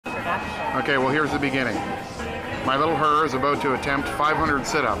introduction. Okay, well here's the beginning. My little Her is about to attempt 500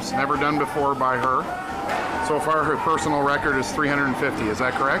 sit-ups, never done before by her. So far her personal record is 350, is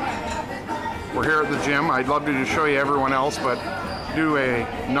that correct? We're here at the gym. I'd love to just show you everyone else, but do a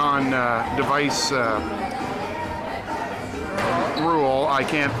non-device rule. I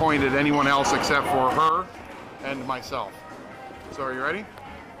can't point at anyone else except for her and myself. So are you ready? Yes.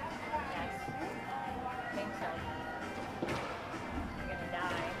 I think so. I'm gonna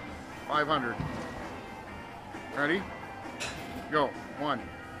die. 500. Ready? Go. 1,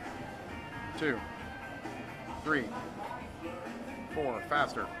 2, 3, 4,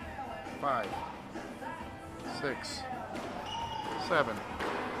 faster. 5, 6, 7,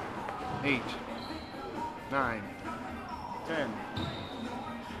 8, 9, 10,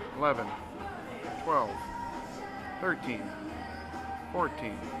 11, 12, 13,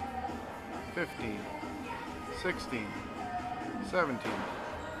 14, 15, 16, 17,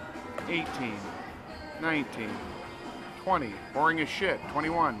 18, 19, 20, boring as shit,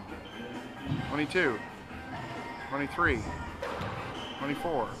 21, 22, 23,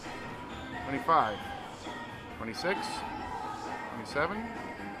 24, 25, 26, 27,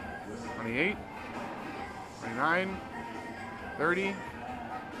 28, 29, 30,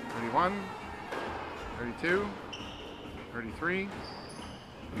 31, 32, 33,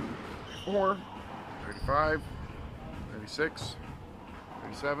 34, 35, 36,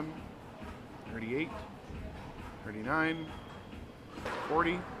 37, 38, 39,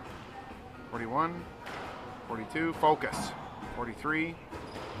 40, 41, 42, focus, 43,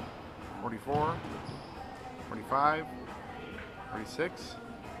 44, 45, 46,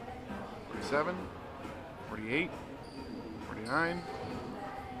 47, 48, 49,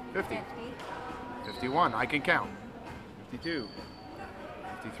 50, 51, I can count, 52,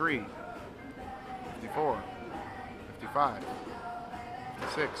 53, 54, 55,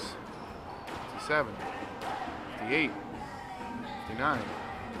 56, 57, 58, 59,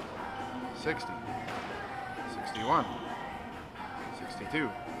 60, 61, 62,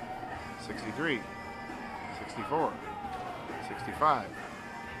 63, 64, 65,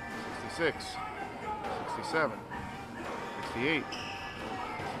 66, 67, 68,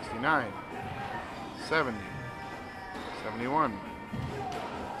 69, 70, 71,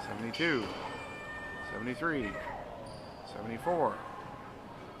 72, 73, 74,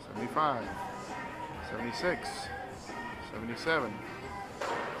 75, 76, 77,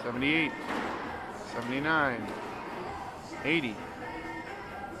 78, 79, 80,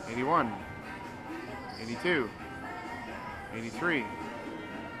 81, 82, 83,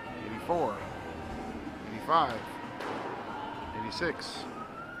 84, 85, 86,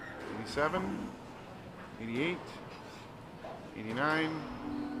 87, 88, 89,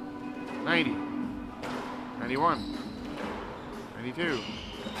 90, 91, 92,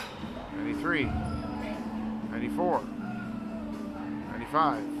 93, 94,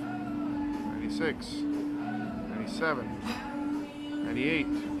 95, 96, 97, 98,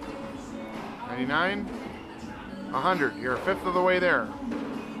 99, 100. You're a fifth of the way there.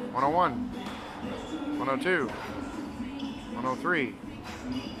 101, 102, 103,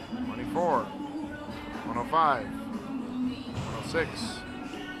 104, 105, 106,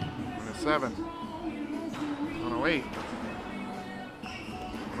 107, 108,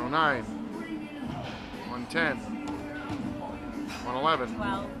 109, 110, 111,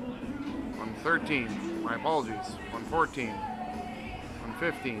 113, my apologies, 114,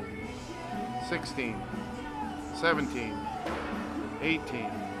 115, 16, 17,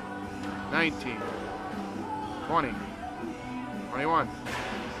 18, 19, 20, 21,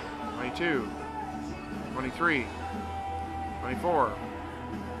 22, 23, 24,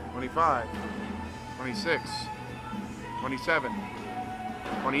 25, 26, 27,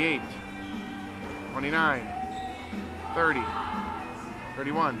 28, 29, 30,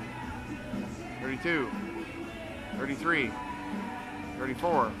 31, 32, 33,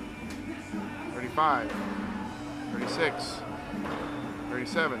 34, 35, 36,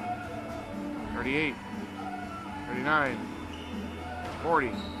 37, 38, 39,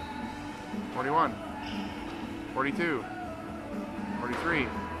 40, 41, 42, 43,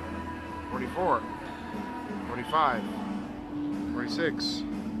 44, 45, 46,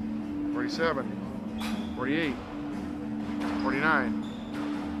 47, 48, 49,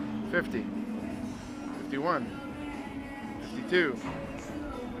 50, 51, 52,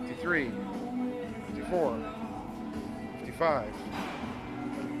 53, 54, 55,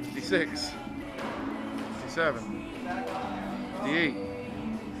 56, 57, 58,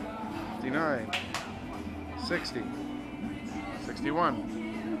 59, 60, 61,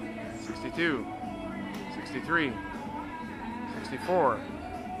 62, 63, 64,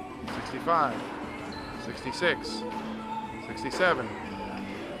 65, 66, 67,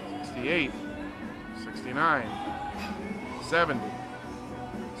 68, 69, 70,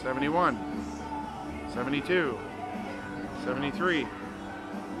 71, 72, 73,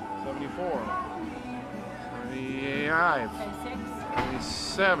 74, 75,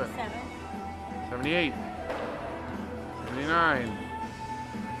 77, 78, 79,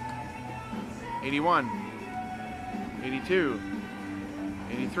 81, 82,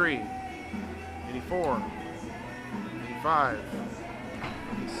 83, 84, 85,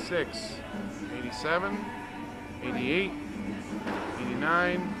 86, 87, 88,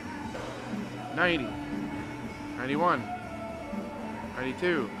 89, 90, 91,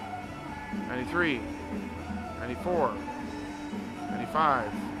 92, 93, 94,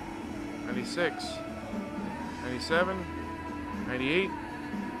 95, 96, 97, 98,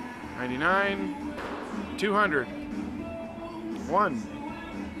 99, 200. 1,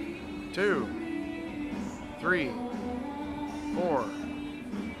 2, 3, 4,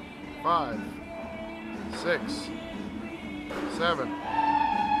 5, 6, 7,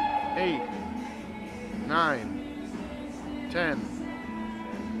 8, 9, 10,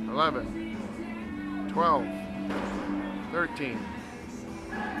 11, 12, 13,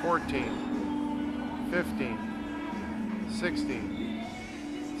 14, 15, 16,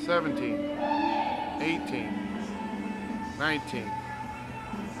 17, 18, 19,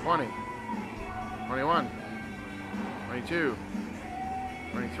 20, 21, 22,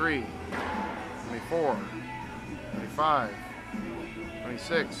 23, 24, 25,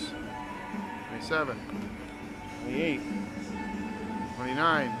 26, 27, 28,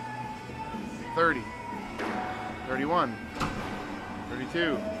 29, 30, 31,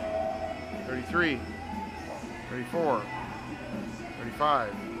 32, 33, 34,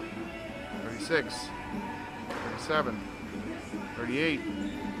 35, 36, 37, 38,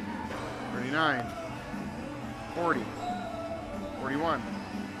 39, 40, 41,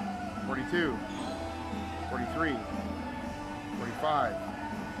 42, 43, 45,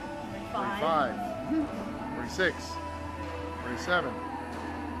 45, 46, 47,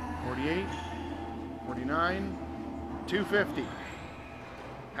 48, 49, 250.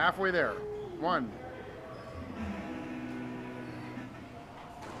 Halfway there. 1,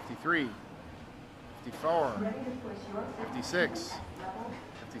 53, 54, 56,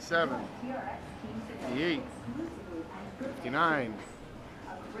 57, 58, 59,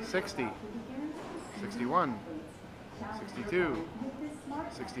 60, 61, 62,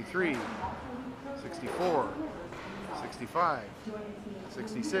 63, 64, 65,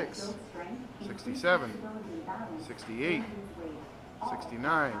 66, 67, 68,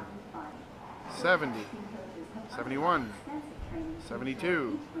 69, 70, 71,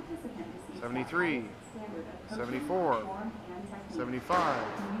 72, 73, 74, 75,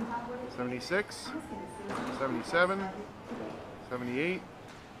 76, 77, 78,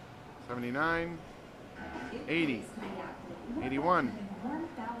 79, 80, 81,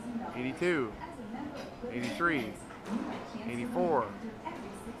 82, 83, 84,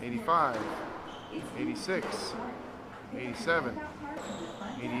 85, 86, 87,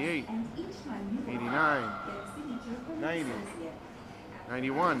 88, 89, 90,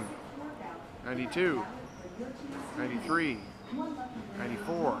 91, 92, 93,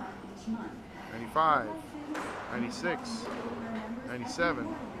 94, 95, 96,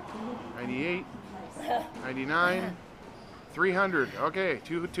 97, 98, 99, 300. Okay,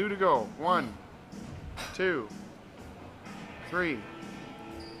 two to go. 1, 2, 3,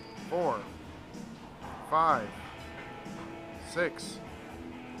 4, 5, 6,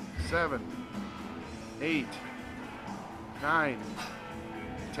 7, 8, 9,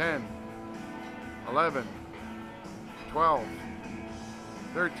 10, 11, 12,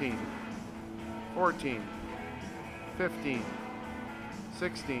 13, 14, 15,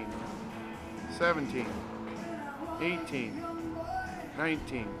 16, 17, 18,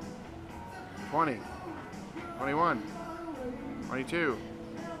 19, 20, 21, 22,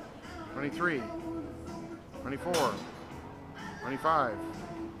 23, 24, 25,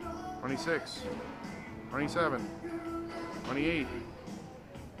 26, 27, 28,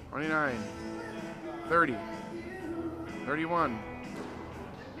 29, 30, 31,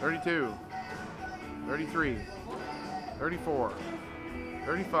 32, 33, 34,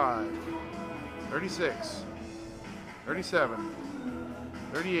 35, 36, 37,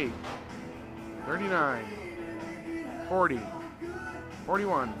 38, 39, 40,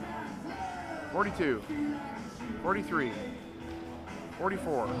 41, 42, 43,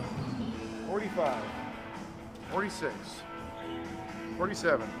 44, 45, 46,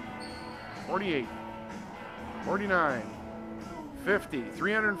 47, 48, 49, 50,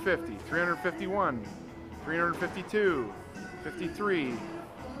 350, 351, 352, 53,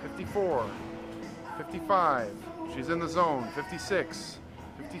 54, 55. She's in the zone. 56,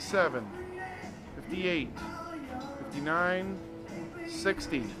 57, 58, 59,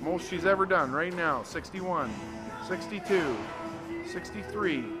 60. Most she's ever done right now. 61, 62,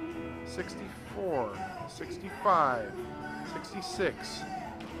 63, 64, 65, 66,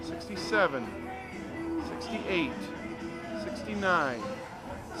 67, 68, 69,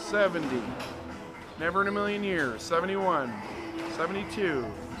 70, never in a million years, 71, 72,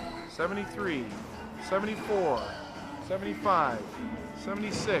 73, 74, 75,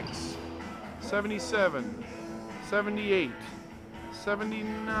 76, 77, 78,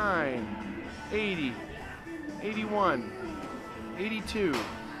 79, 80, 81, 82,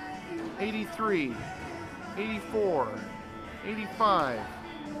 83, 84, 85,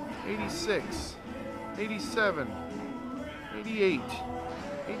 86, 87, 88,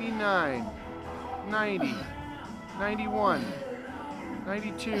 89, 90, 91,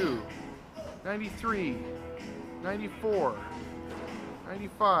 92, 93, 94,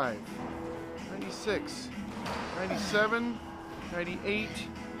 95, 96, 97, 98,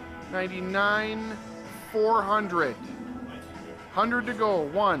 99, 400. 100 to go.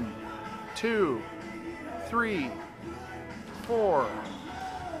 1, 2, 3, 4,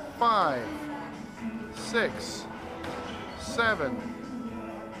 5, 6, 7,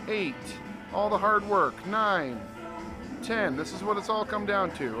 8. All the hard work. 9, 10. This is what it's all come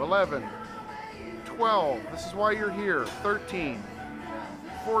down to. 11, 12. This is why you're here. 13,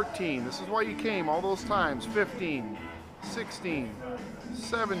 14. This is why you came all those times. 15, 16,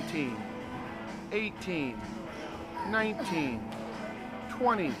 17, 18, 19,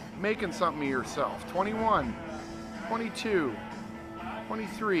 20. Making something of yourself. 21, 22,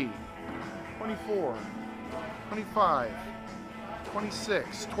 23, 24, 25,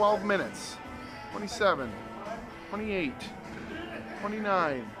 26, 12 minutes, 27, 28,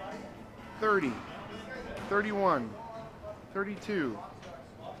 29, 30, 31, 32,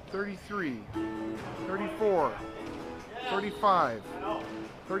 33, 34, 35,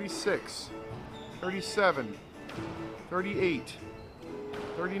 36, 37, 38,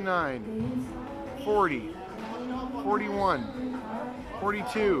 39, 40, 41,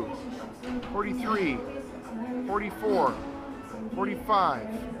 42, 43, 44, 45,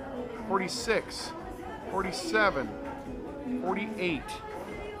 46, 47, 48,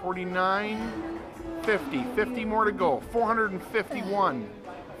 49, 50. 50 more to go. 451,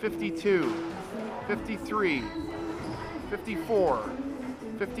 52, 53, 54,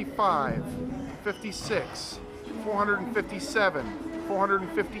 55, 56, 457,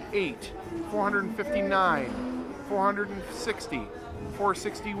 458, 459, 460,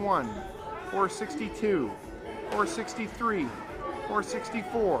 461, 462, 463,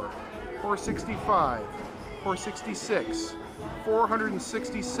 464, 465, 466,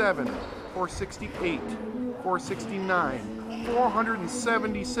 467, 468, 469,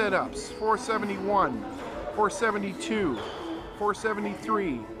 470 sit-ups, 471, 472,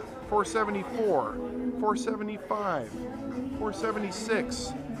 473, 474, 475,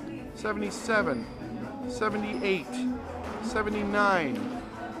 476, 77, 78, 79,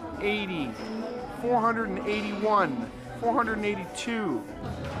 80, 481, 482,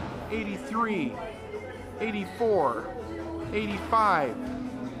 83, 84, 85,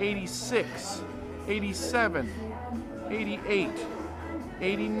 86, 87, 88,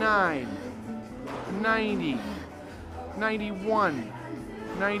 89, 90, 91,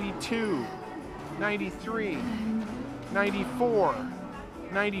 92, 93, 94,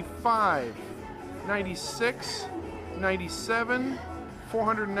 95, 96, 97,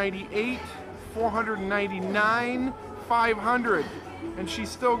 498, 499, 500. And she's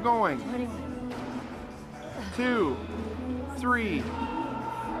still going. 2, 3,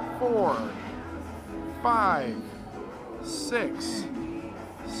 4, 5, 6,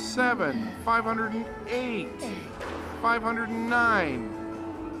 7, 508,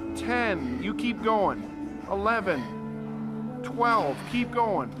 509, 10. You keep going. 11, 12. Keep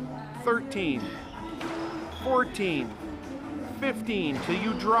going. 13, 14, 15 till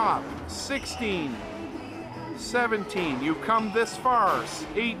you drop. 16, 17. You've come this far.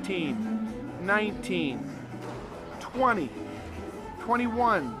 18, 19, 20,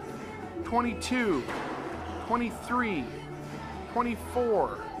 21, 22, 23,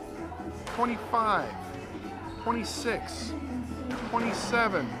 24, 25, 26,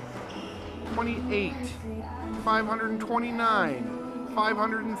 27, 28, 529,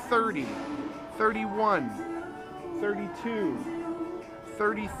 530, 31, 32,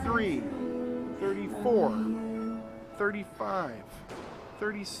 33, 34, 35,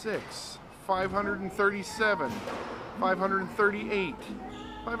 36, 537, 538,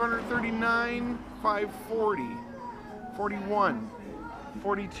 539, 540, 41,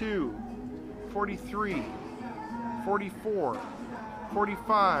 42, 43, 44,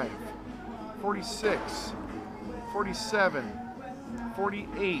 45, 46, 47,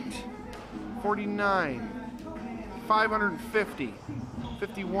 48, 49, 550,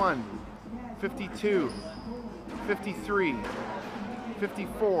 51, 52, 53,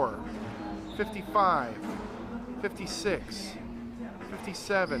 54, 55, 56,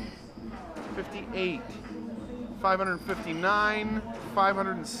 57, 58, 559,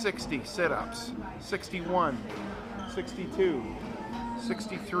 560 sit-ups, 61, 62,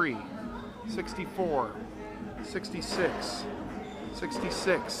 63, 64, 66,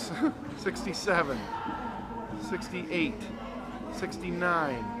 66, 67, 68,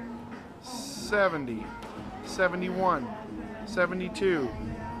 69, 70, 71, 72,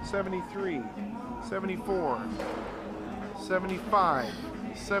 73, 74, 75,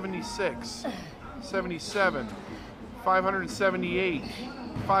 76, 77, 578,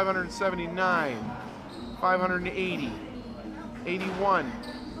 579, 580, 81,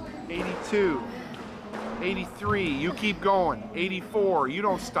 82, 83, you keep going, 84, you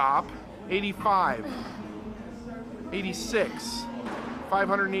don't stop, 85, 86,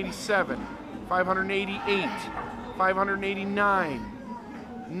 587, 588, 589,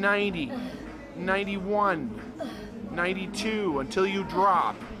 90, 91, 92 until you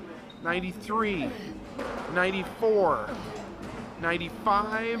drop, 93, 94,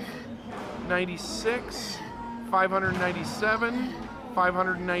 95, 96, 597,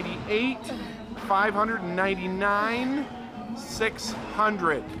 598, 599,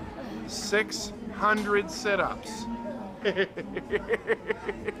 600. 600 sit-ups.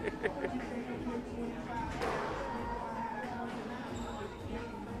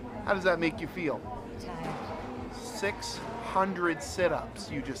 How does that make you feel? Tired. 600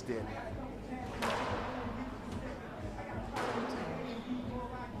 sit-ups you just did.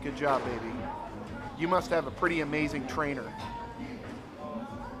 Good job, baby. You must have a pretty amazing trainer.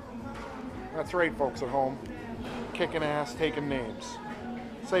 That's right, folks at home. Kicking ass, taking names.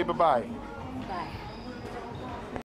 Say bye-bye. Bye.